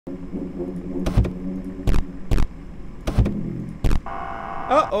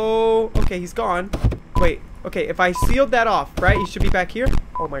Uh-oh. Okay, he's gone. Wait. Okay, if I sealed that off, right? He should be back here.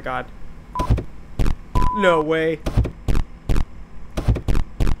 Oh my god. No way.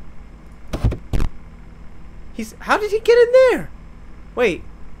 How did he get in there? Wait.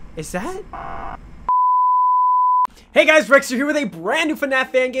 Is that? Hey guys, Rexter here with a brand new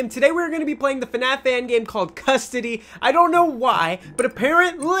Fnaf fan game. Today we're going to be playing the Fnaf fan game called Custody. I don't know why, but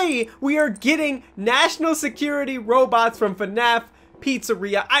apparently we are getting national security robots from Fnaf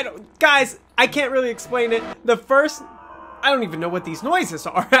Pizzeria. Guys, I can't really explain it. I don't even know what these noises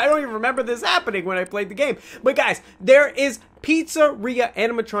are. I don't even remember this happening when I played the game. But guys, there is Pizzeria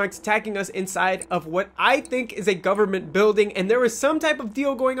animatronics attacking us inside of what I think is a government building, and there is some type of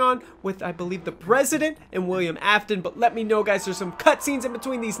deal going on with, I believe, the president and William Afton. But let me know, guys, there's some cutscenes in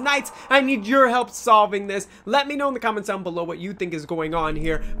between these nights. I need your help solving this. Let me know in the comments down below what you think is going on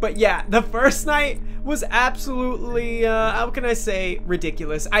here. But yeah, the first night was absolutely, how can I say,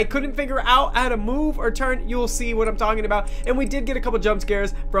 ridiculous. I couldn't figure out how to move or turn. You'll see what I'm talking about. And we did get a couple jump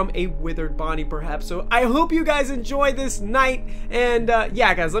scares from a withered Bonnie, perhaps. So I hope you guys enjoy this night. And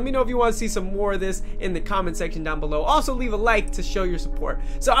yeah, guys, let me know if you want to see some more of this in the comment section down below. Also, leave a like to show your support.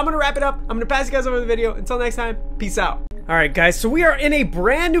 So I'm going to wrap it up. I'm going to pass you guys over the video. Until next time, peace out. Alright guys, so we are in a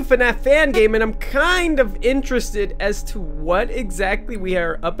brand new Fnaf fan game, and I'm kind of interested as to what exactly we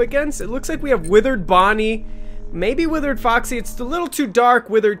are up against. It looks like we have withered Bonnie, maybe withered Foxy. It's a little too dark.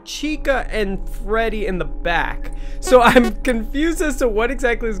 Withered Chica and Freddy in the back. So I'm confused as to what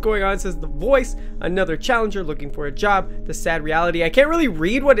exactly is going on. It says the voice, another challenger looking for a job, the sad reality. I can't really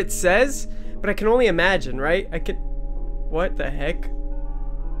read what it says, but I can only imagine, right? What the heck?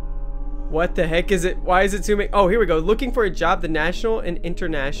 What the heck is it? Why is it zooming? Oh, here we go. Looking for a job, the national and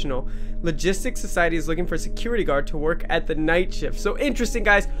international logistics society is looking for a security guard to work at the night shift. So interesting,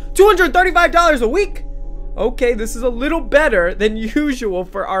 guys. $235 a week. Okay, this is a little better than usual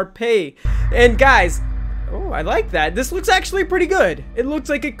for our pay. And guys, oh, I like that. This looks actually pretty good. It looks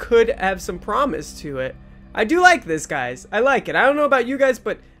like it could have some promise to it. I do like this, guys. I like it. I don't know about you guys,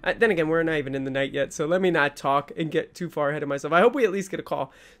 but then again, we're not even in the night yet, so let me not talk and get too far ahead of myself. I hope we at least get a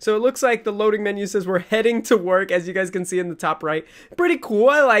call. So it looks like the loading menu says we're heading to work, as you guys can see in the top right. Pretty cool.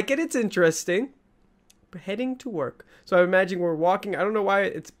 I like it. It's interesting. Heading to work. So I imagine we're walking. I don't know why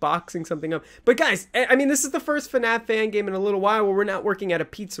it's boxing something up. But guys, I mean, this is the first Fnaf fan game in a little while where we're not working at a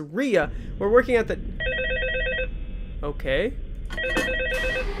pizzeria. We're working at the... Okay.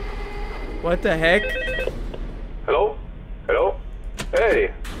 What the heck? Hello? Hello?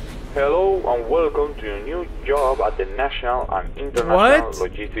 Hey! Hello and welcome to your new job at the National and International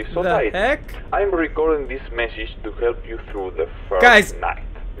Logistics Society. The heck? I'm recording this message to help you through the first night.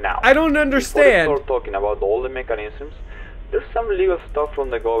 Now, I don't understand. Before we start talking about all the mechanisms, there's some legal stuff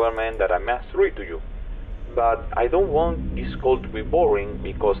from the government that I must read to you. But I don't want this call to be boring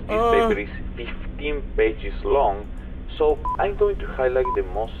because this paper is 15 pages long, so I'm going to highlight the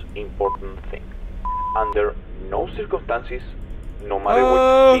most important thing. Under no circumstances, no matter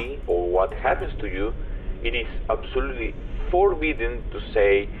what you see or what happens to you, it is absolutely forbidden to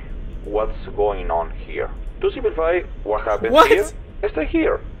say what's going on here. To simplify, what happens here, stay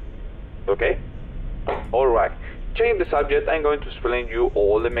here. Okay? Alright. Change the subject. I'm going to explain you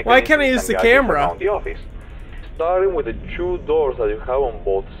all the mechanisms. Why can't I use the camera? Around the office. Starting with the two doors that you have on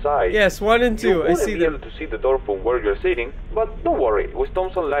both sides. Yes, 1 and 2. I see them. You won't be able to see the door from where you're sitting, but don't worry. With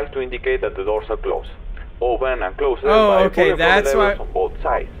Thompson lights to indicate that the doors are closed. Open and close. Oh, okay, that's why. On both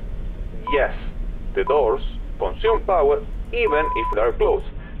sides. Yes, the doors consume power even if they are closed,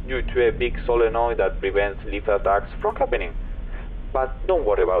 due to a big solenoid that prevents lethal attacks from happening. But don't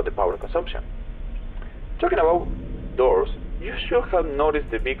worry about the power consumption. Talking about doors, you should have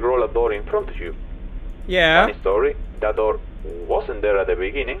noticed the big roller door in front of you. Yeah. Funny story, that door wasn't there at the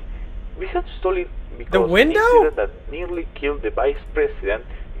beginning. We had to stall it because the window? of an incident that nearly killed the Vice President,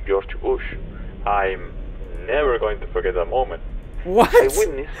 George Bush. I'm never going to forget that moment. What? I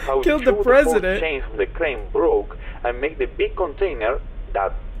witnessed how killed the president? The chains of the crane broke and made the big container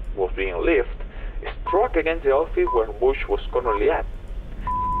that was being lifted struck against the office where Bush was currently at.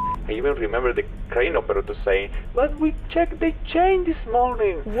 I even remember the crane operator saying, "But we checked the chain this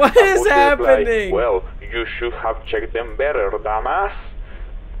morning." What is happening? Replied, "Well, you should have checked them better, dumbass."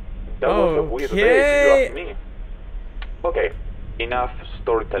 That was a weird day, if you ask me. Okay, enough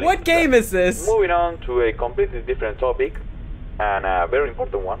storytelling. What game is this? Moving on to a completely different topic, and a very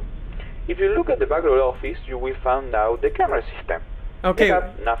important one. If you look at the back of the office, you will find out the camera system. Okay. They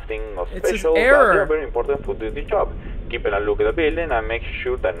have nothing of It special, says but error. they're very important for doing the job. Keeping a look at the building and make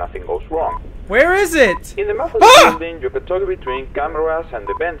sure that nothing goes wrong. Where is it? In the map of the building, you can toggle between cameras and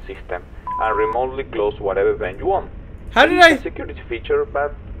the vent system, and remotely close whatever vent you want. How did I? It's a security feature,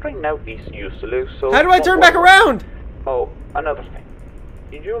 but right now it's useless. So How do I turn back around? Oh, another thing.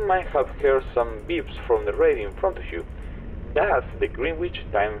 You might have heard some beeps from the radio in front of you. That's the Greenwich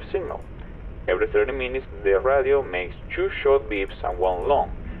time signal. Every 30 minutes, the radio makes 2 short beeps and 1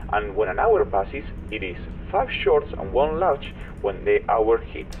 long. And when an hour passes, it is 5 shorts and 1 large when the hour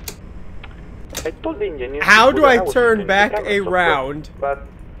hits. I told the engineers. How do I turn back around? But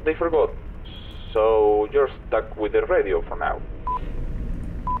they forgot. So you're stuck with the radio for now.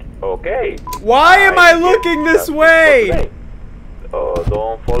 Okay. Why am I looking this way?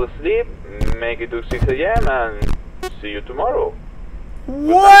 Don't fall asleep. Make it to 6 AM and see you tomorrow.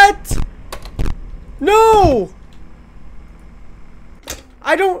 What? No!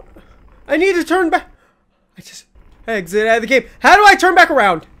 I need to turn back. I just exit out of the game. How do I turn back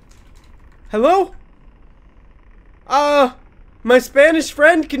around? Hello? My Spanish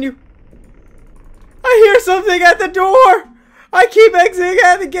friend, can you? I hear something at the door! I keep exiting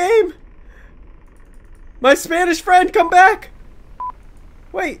out of the game! My Spanish friend, come back!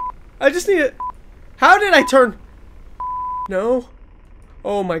 Wait, I just need it. How did I turn? No.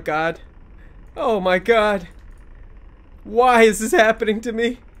 Oh my god. Oh my god. Why is this happening to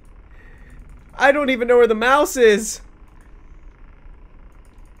me? I don't even know where the mouse is.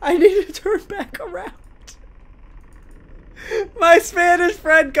 I need to turn back around. My Spanish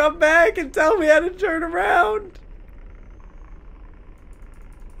friend, come back and tell me how to turn around.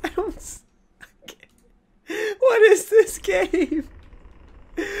 I can't. What is this game?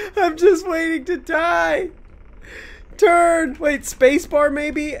 I'm just waiting to die. Turn. Wait, spacebar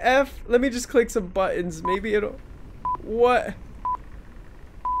maybe? F. Let me just click some buttons. Maybe it'll. What?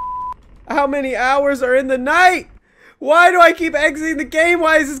 How many hours are in the night? Why do I keep exiting the game?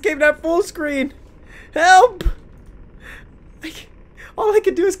 Why is this game not full screen? Help! All I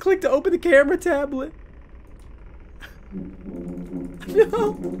can do is click to open the camera tablet.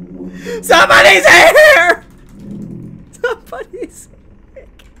 No! Somebody's here! Somebody's here!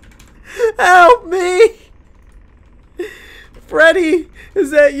 Help me! Freddy, is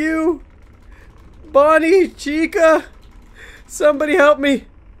that you? Bonnie, Chica? Somebody help me.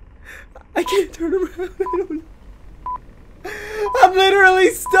 I can't turn around. I don't know. I'm literally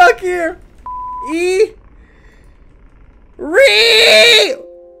stuck here. E.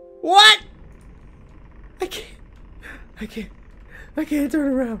 What? I can't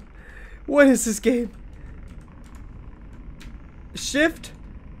turn around. What is this game? Shift?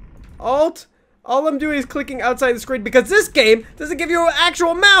 Alt? All I'm doing is clicking outside the screen because this game doesn't give you an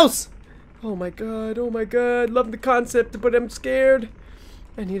actual mouse. Oh my god, oh my god. Love the concept, but I'm scared.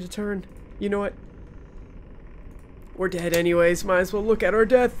 I need to turn. You know what? We're dead anyways. Might as well look at our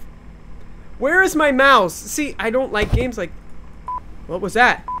death. Where is my mouse? See, I don't like games like... What was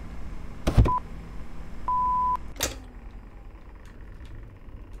that?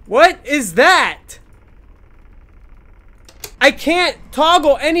 What is that? I can't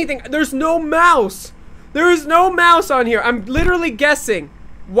toggle anything. There's no mouse. There is no mouse on here. I'm literally guessing.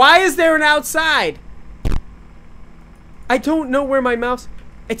 Why is there an outside? I don't know where my mouse...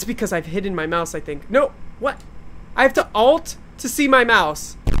 It's because I've hidden my mouse, I think. No, what? I have to alt to see my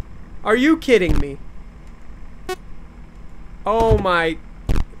mouse. Are you kidding me? Oh my...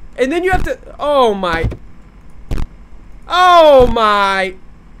 And then you have to... Oh my... Oh my...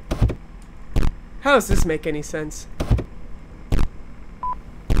 How does this make any sense?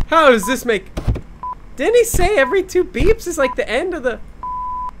 How does this make... Didn't he say every 2 beeps is like the end of the...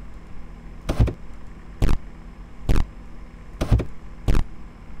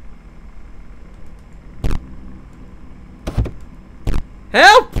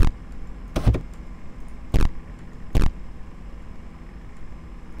 Help!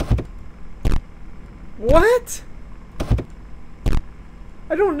 What?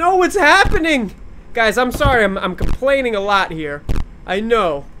 I don't know what's happening. Guys, I'm sorry. I'm complaining a lot here. I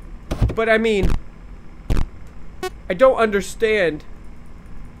know. But I mean, I don't understand.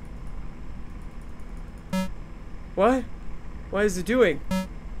 What? What is it doing?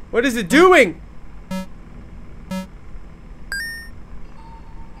 What is it doing?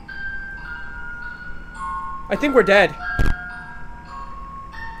 I think we're dead.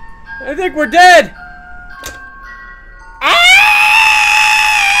 I think we're dead! Ah!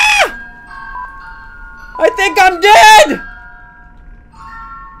 I think I'm dead!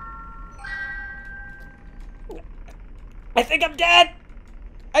 I think I'm dead!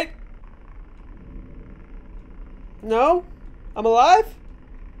 No? I'm alive?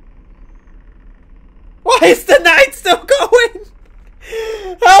 Why is the night still going?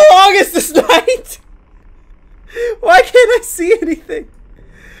 How long is this night? Why can't I see anything?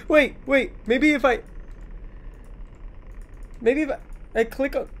 Wait, maybe if I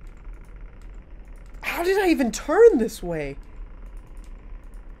click on... How did I even turn this way?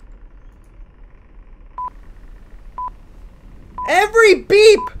 Every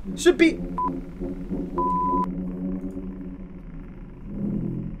beep should be...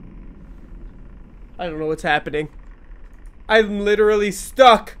 I don't know what's happening. I'm literally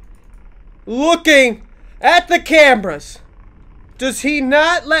stuck looking at the cameras. Does he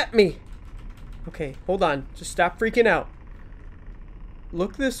not let me? Okay, hold on. Just stop freaking out.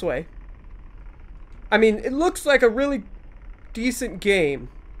 Look this way. I mean, it looks like a really decent game.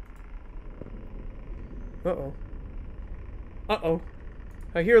 Uh-oh. Uh-oh.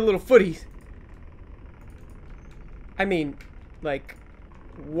 I hear a little footy. I mean, like,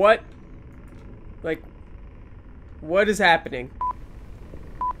 what? Like, what is happening?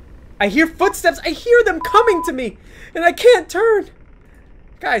 I hear footsteps. I hear them coming to me, and I can't turn.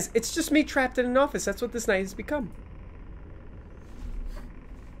 Guys, it's just me trapped in an office. That's what this night has become.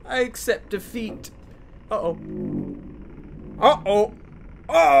 I accept defeat. Uh-oh. Uh-oh.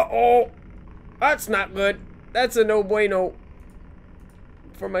 Uh-oh. That's not good. That's a no bueno.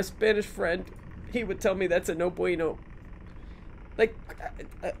 For my Spanish friend, he would tell me that's a no bueno. Like,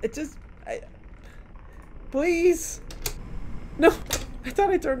 it just... please. No, I thought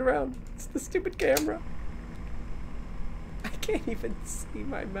I turned around. It's the stupid camera. I can't even see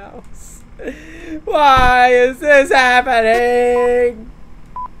my mouse. Why is this happening?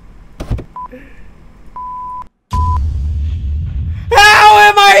 How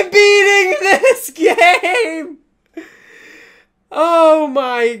am I beating this game? Oh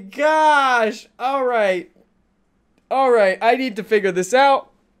my gosh. Alright. Alright, I need to figure this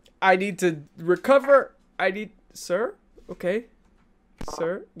out. I need to recover. Sir? Okay.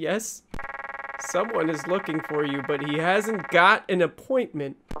 Sir? Yes? Someone is looking for you, but he hasn't got an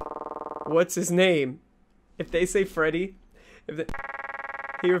appointment. What's his name? If they say Freddy,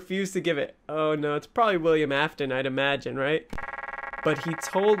 he refused to give it. Oh no, it's probably William Afton, I'd imagine, right? But he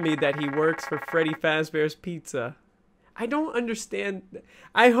told me that he works for Freddy Fazbear's Pizza. I don't understand.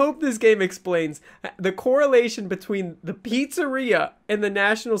 I hope this game explains the correlation between the pizzeria and the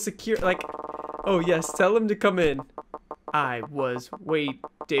national security. Like, oh yes, tell him to come in. I was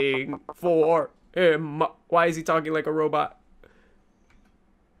waiting for him. Why is he talking like a robot?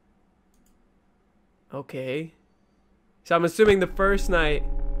 Okay. So I'm assuming the first night.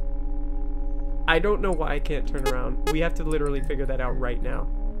 I don't know why I can't turn around. We have to literally figure that out right now.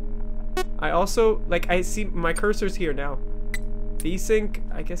 I also, like, I see my cursor's here now. VSync,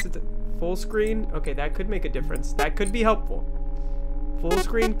 I guess it's full screen. Okay, that could make a difference. That could be helpful. Full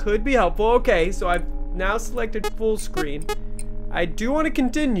screen could be helpful. Okay, so I've now selected full screen. I do want to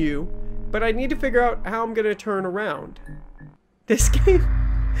continue, but I need to figure out how I'm going to turn around. This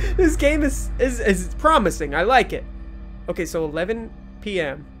game is promising. I like it. Okay, so 11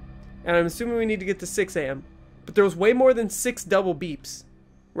 p.m. And I'm assuming we need to get to 6 a.m. But there was way more than 6 double beeps.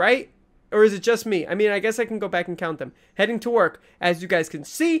 Right? Or is it just me? I mean, I guess I can go back and count them. Heading to work. As you guys can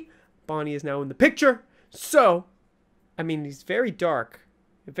see, Bonnie is now in the picture. So, I mean, he's very dark.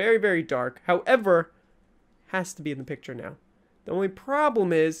 Very, very dark. However, has to be in the picture now. The only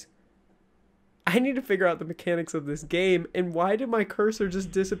problem is, I need to figure out the mechanics of this game. And why did my cursor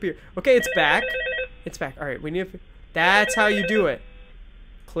just disappear? Okay, it's back. It's back. Alright, we need to... That's how you do it.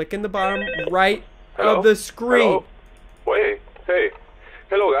 Click in the bottom right of the screen. Hello? Wait, hey.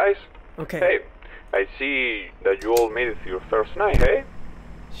 Hello, guys. Okay. Hey, I see that you all made it your first night, hey?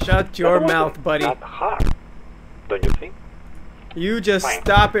 Shut your mouth, buddy. Not hard, don't you think? You just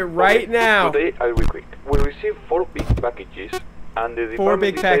stop it right now. Today I'll be quick. We received 4 big packages, and the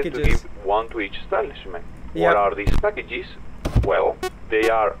department decided to give 1 to each establishment. Yep. What are these packages? Well, they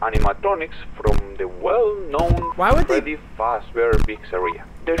are animatronics from the well-known Freddy Fazbear Pizzeria.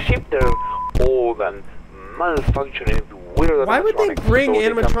 They're shipped there old and malfunctioning weird. Why would they bring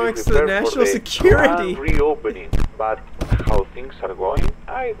animatronics to the national security? Reopening, but how things are going,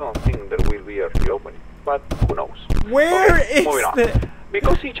 I don't think there will be a reopening. But who knows? Where is the...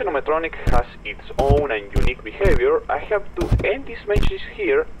 Because each animatronic has its own and unique behavior, I have to end this message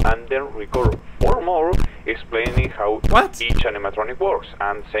here and then record 4 more explaining how each animatronic works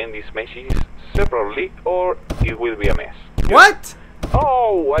and send these messages separately or it will be a mess. What?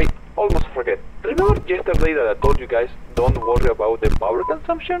 Oh, I almost forget. Remember yesterday that I told you guys don't worry about the power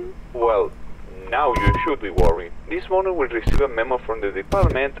consumption? Well, now you should be worried. This morning we'll receive a memo from the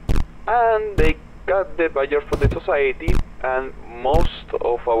department and they got the budget for the society and most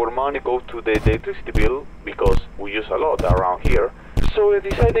of our money goes to the electricity bill because we use a lot around here. So I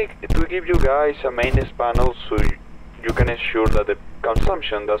decided to give you guys a maintenance panel so you can ensure that the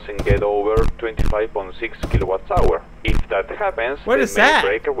consumption doesn't get over 25.6 kilowatts hour. If that happens, what the is main that?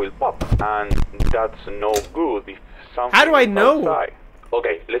 breaker will pop, and that's no good if something How do I is know? outside.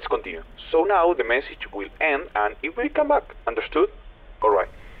 Okay, let's continue. So now the message will end, and it will come back. Understood? Alright.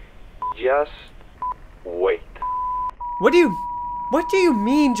 Just wait. What do you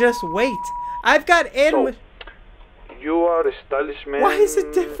mean just wait? I've got So, you are establishment Why is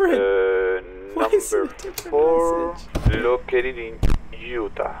it different? Why is it a number different 4 message? located in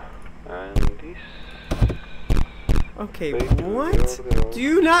Utah. And this... Okay, what? Do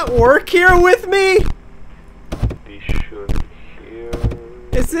you not work here with me? This should here...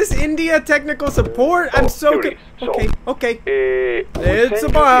 Is this India technical support? I'm so here good. it is. Okay, So, okay. we It's sent a you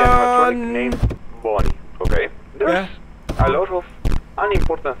the animatronic bun. named Bonnie, okay? There's a lot of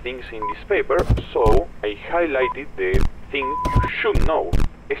unimportant things in this paper, so I highlighted the thing you should know.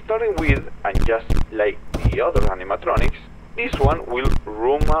 Starting with, and just like the other animatronics, this one will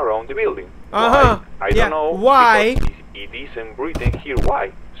roam around the building. Uh-huh. Why? I Yeah. don't know. Why? Because it isn't written here.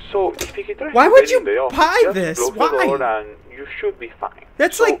 Why? So if he tries Why to would get you in the office, buy just this? close Why? the door and you should be fine.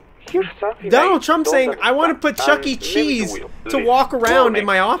 That's So, like here's something Donald I Trump don't saying, I want to understand, put Chuck E. and maybe Cheese you will. to Listen, walk around in warning.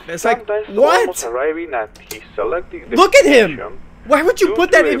 my office. Like, Sometimes the what? almost arriving at his selected Look at him! destination, Why would you due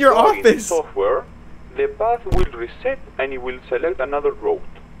put to that a in your bug in the office? software, the path will reset and it will select another route.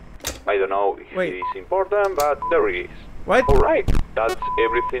 I don't know if Wait. it is important, but there it is. What? Alright, that's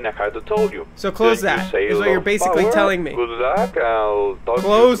everything I had to tell you. So close Then you that, say is what a you're lot of basically power, telling me. Good luck, I'll talk to you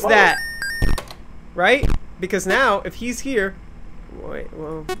Close tomorrow. that. Right? Because now, if he's here... Wait,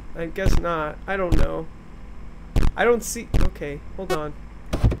 well, I guess not. I don't know. I don't see... Okay, hold on.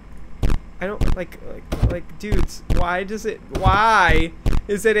 I don't... Like, dudes, why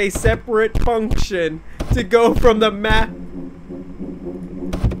is it a separate function to go from the map?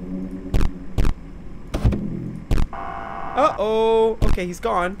 Uh-oh. Okay, he's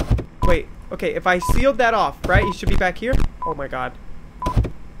gone. Wait, okay, if I sealed that off, right? He should be back here? Oh my god.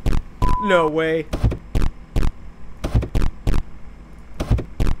 No way.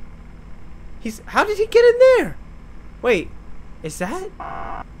 How did he get in there? Wait, is that?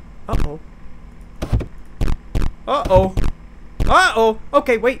 Uh-oh. Uh-oh. Uh-oh.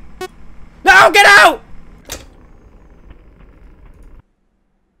 Okay, wait. No, get out!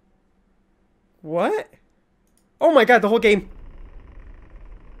 What? Oh my god, the whole game.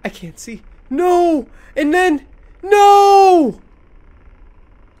 I can't see. No! And then, no!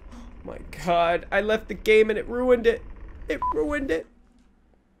 Oh my god, I left the game and it ruined it. It ruined it.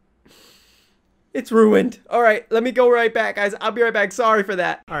 It's ruined. Alright, let me go right back, guys. I'll be right back. Sorry for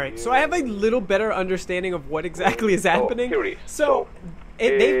that. Alright, so I have a little better understanding of what exactly is happening. Here it is. So,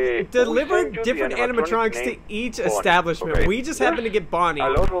 they've we delivered sent you different the animatronic animatronics to named each Bonnie, establishment. okay? We just There's happen to get Bonnie. A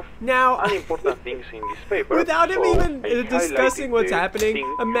lot of Now, unimportant things in this paper. without him so even I discussing highlighted what's the happening,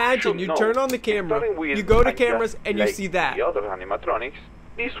 thing imagine should you know. turn on the camera, Starting with, you go to and cameras, just and you like see that. The other animatronics,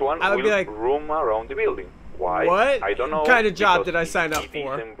 this one I would will be like, roam around the building. Why? what I don't know. kind of job because did I sign up it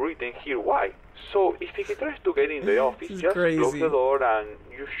for? isn't written here. Why? So if he tries to get in the office, This is just close crazy. the door and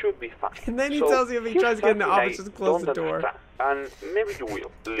you should be fine. And then he So tells you if he here's tries to get in the something office, I just close the don't door. understand, and maybe you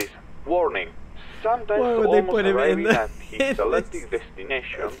will. Listen. Warning. Sometimes Why would they almost put him in arriving the- at his selected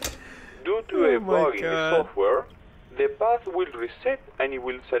destination, due to Oh a my bug in the God. software, the path will reset and it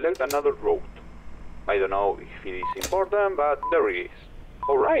will select another route. I don't know if it is important, but there it is.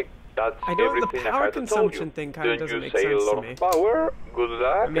 Alright, that's I know the everything I power had to tell consumption you. thing kinda Don't doesn't you make say sense a lot to me. of power, good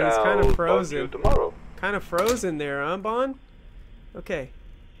luck, I mean, it's kinda I'll talk to frozen. you tomorrow. Kind of frozen there, huh, Bon? Okay.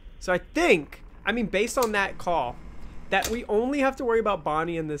 So I think, I mean, based on that call, that we only have to worry about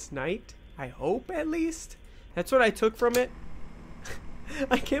Bonnie in this night. I hope, at least. That's what I took from it.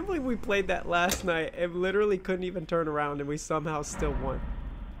 I can't believe we played that last night and literally couldn't even turn around and we somehow still won.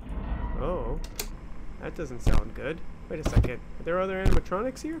 Oh. That doesn't sound good. Wait a second. Are there other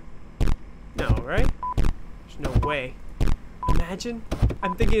animatronics here? No, right? There's no way. Imagine.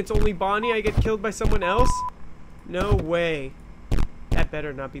 I'm thinking it's only Bonnie. I get killed by someone else? No way. That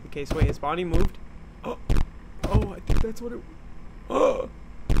better not be the case. Wait, has Bonnie moved? Oh, I think that's what it...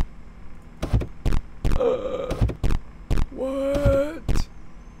 What?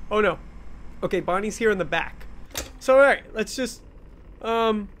 Oh no. Okay, Bonnie's here in the back. So alright, let's just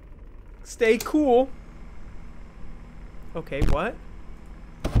stay cool. Okay, what?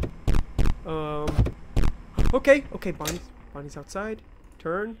 Okay, Bonnie's outside.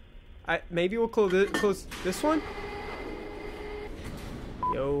 Turn. Maybe we'll close this one.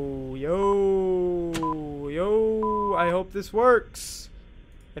 Yo. I hope this works.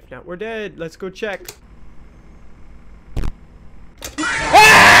 If not, we're dead. Let's go check.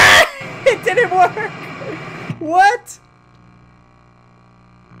 didn't work. What?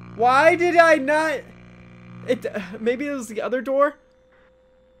 Why did I not? Maybe it was the other door.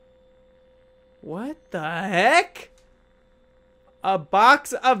 What the heck? A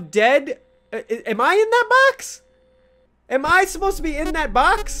box of dead? Am I in that box? Am I supposed to be in that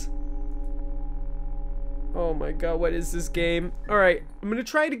box? Oh my god, what is this game? Alright, I'm gonna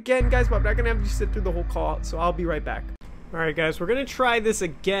try it again, guys, but I'm not gonna have you sit through the whole call, so I'll be right back. Alright, guys, we're gonna try this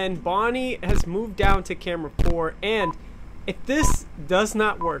again. Bonnie has moved down to camera 4, and if this does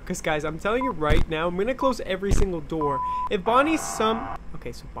not work, because, guys, I'm telling you right now, I'm gonna close every single door. If Bonnie's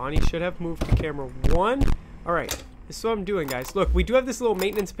okay, so Bonnie should have moved to camera 1. Alright, this is what I'm doing, guys. Look, we do have this little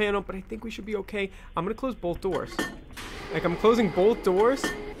maintenance panel, but I think we should be okay. I'm gonna close both doors. Like, I'm closing both doors,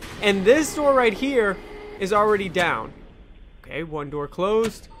 and this door right here is already down. Okay, 1 door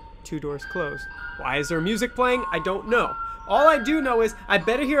closed, 2 doors closed. Why is there music playing? I don't know. All I do know is I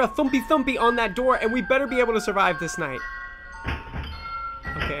better hear a thumpy thumpy on that door, and we better be able to survive this night.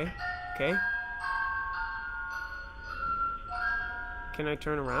 Okay, okay. Can I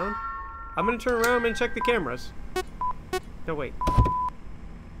turn around? I'm gonna turn around and check the cameras. No, wait.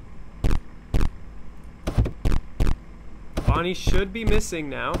 Bonnie should be missing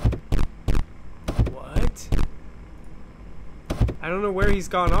now. What? I don't know where he's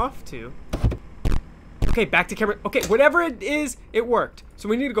gone off to. Okay, back to camera. Okay, whatever it is, it worked. So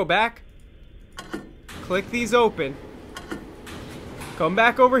we need to go back. Click these open. Come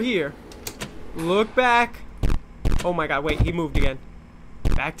back over here. Look back. Oh my god, wait, he moved again.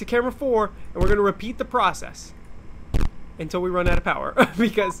 Back to camera 4, and we're going to repeat the process until we run out of power.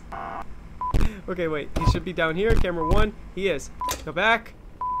 Because... Okay, wait, he should be down here. Camera 1, he is. Go back.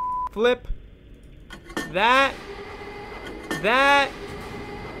 Flip. That.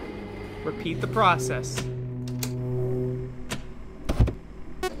 Repeat the process.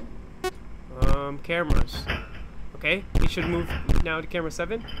 Cameras. Okay, he should move now to camera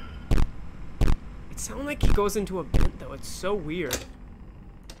 7. It sounds like he goes into a vent, though. It's so weird.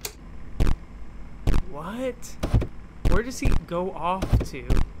 What? Where does he go off to?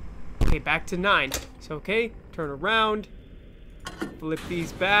 Okay, back to 9. So, okay, turn around. Flip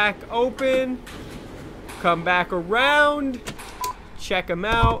these back open. Come back around. Check them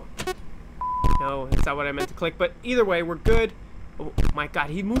out. No, that's not what I meant to click, but either way, we're good. Oh my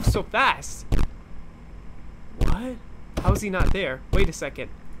god, he moves so fast. What? How is he not there? Wait a second.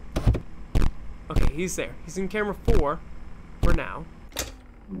 Okay, he's there. He's in camera 4 for now.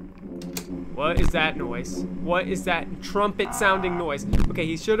 What is that noise? What is that trumpet sounding noise? Okay,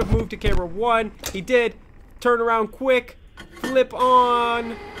 he should have moved to camera 1. He did. Turn around quick. Flip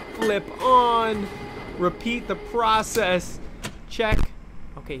on. Flip on. Repeat the process. Check.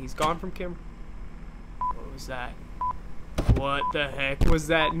 Okay, he's gone from camera. What was that? What the heck was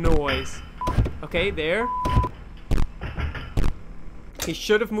that noise? Okay, there. He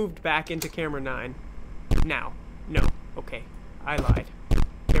should have moved back into camera 9. Now. No. Okay. I lied.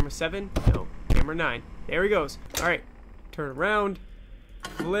 Camera 7? No. Camera 9. There he goes. Alright. Turn around.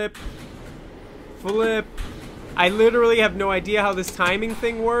 Flip. Flip. I literally have no idea how this timing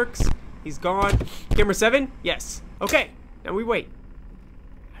thing works. He's gone. Camera 7? Yes. Okay. Now we wait.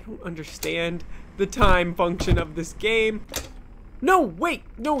 I don't understand the time function of this game. No, wait.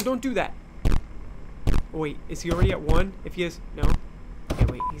 No, don't do that. Wait, is he already at 1? If he is, no. Okay,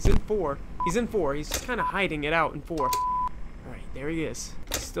 wait, he's in 4. He's in 4. He's just kind of hiding it out in 4. Alright, there he is.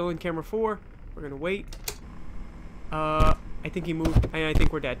 He's still in camera 4. We're gonna wait. I think he moved, and I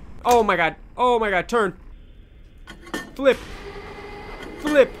think we're dead. Oh my god. Oh my god, turn. Flip.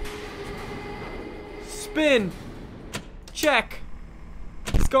 Flip. Spin. Check.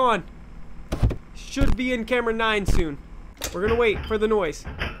 He's gone. Should be in camera 9 soon. We're gonna wait for the noise.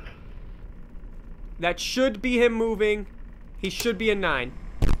 That should be him moving. He should be in 9.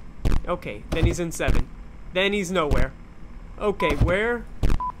 Okay, then he's in 7. Then he's nowhere. Okay, where?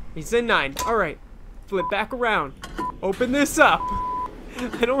 He's in 9. Alright. Flip back around. Open this up.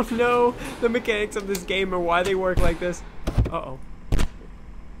 I don't know the mechanics of this game or why they work like this. Uh-oh.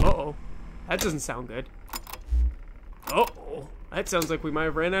 Uh-oh. That doesn't sound good. Uh-oh. That sounds like we might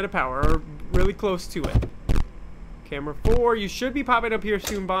have ran out of power, or really close to it. Camera 4, you should be popping up here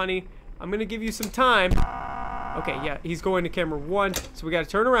soon, Bonnie. I'm gonna give you some time. Okay, yeah, he's going to camera 1, so we gotta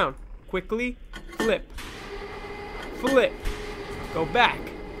turn around. Quickly, flip. Flip. Go back.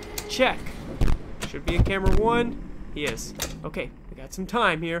 Check. Should be in camera 1. He is. Okay, we got some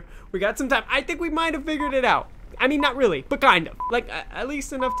time here. We got some time. I think we might have figured it out. I mean, not really, but kind of. Like, at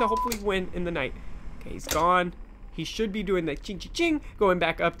least enough to hopefully win in the night. Okay, he's gone. He should be doing the ching-ching-ching, going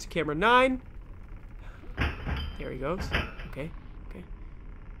back up to camera 9. There he goes. Okay, okay.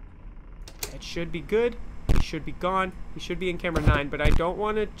 That should be good. He should be gone. He should be in camera 9, but I don't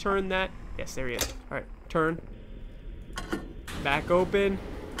want to turn that. Yes, there he is. All right, turn. Back open.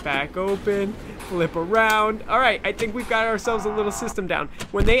 Back open. Flip around. All right, I think we've got ourselves a little system down.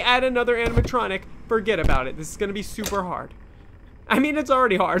 When they add another animatronic, forget about it. This is going to be super hard. I mean, it's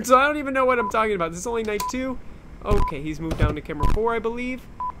already hard, so I don't even know what I'm talking about. This is only night 2. Okay, he's moved down to camera 4, I believe.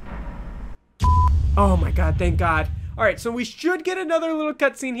 Oh my god, thank god. Alright, so we should get another little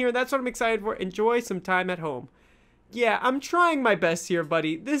cutscene here. That's what I'm excited for. Enjoy some time at home. Yeah, I'm trying my best here,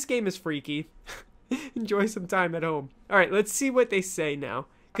 buddy. This game is freaky. Enjoy some time at home. Alright, let's see what they say now.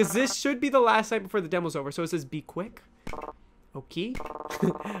 Because this should be the last night before the demo's over. So it says, be quick. Okay.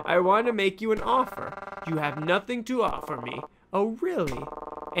 I want to make you an offer. You have nothing to offer me. Oh, really?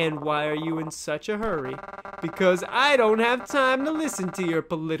 And why are you in such a hurry? Because I don't have time to listen to your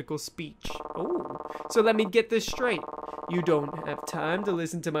political speech. Oh, so let me get this straight. You don't have time to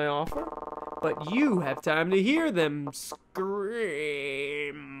listen to my offer, but you have time to hear them scream.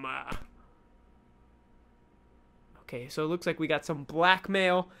 Okay, so it looks like we got some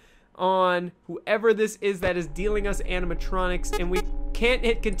blackmail on whoever this is that is dealing us animatronics, and we can't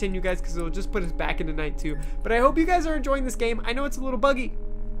hit continue, guys, because it'll just put us back into night 2. But I hope you guys are enjoying this game. I know it's a little buggy.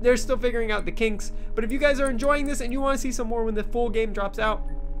 They're still figuring out the kinks, but if you guys are enjoying this and you want to see some more when the full game drops out,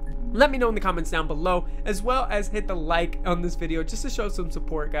 let me know in the comments down below, as well as hit the like on this video just to show some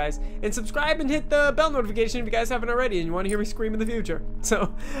support, guys, and subscribe and hit the bell notification if you guys haven't already and you want to hear me scream in the future.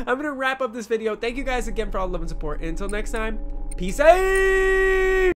 So I'm gonna wrap up this video. Thank you guys again for all the love and support, and until next time, peace out.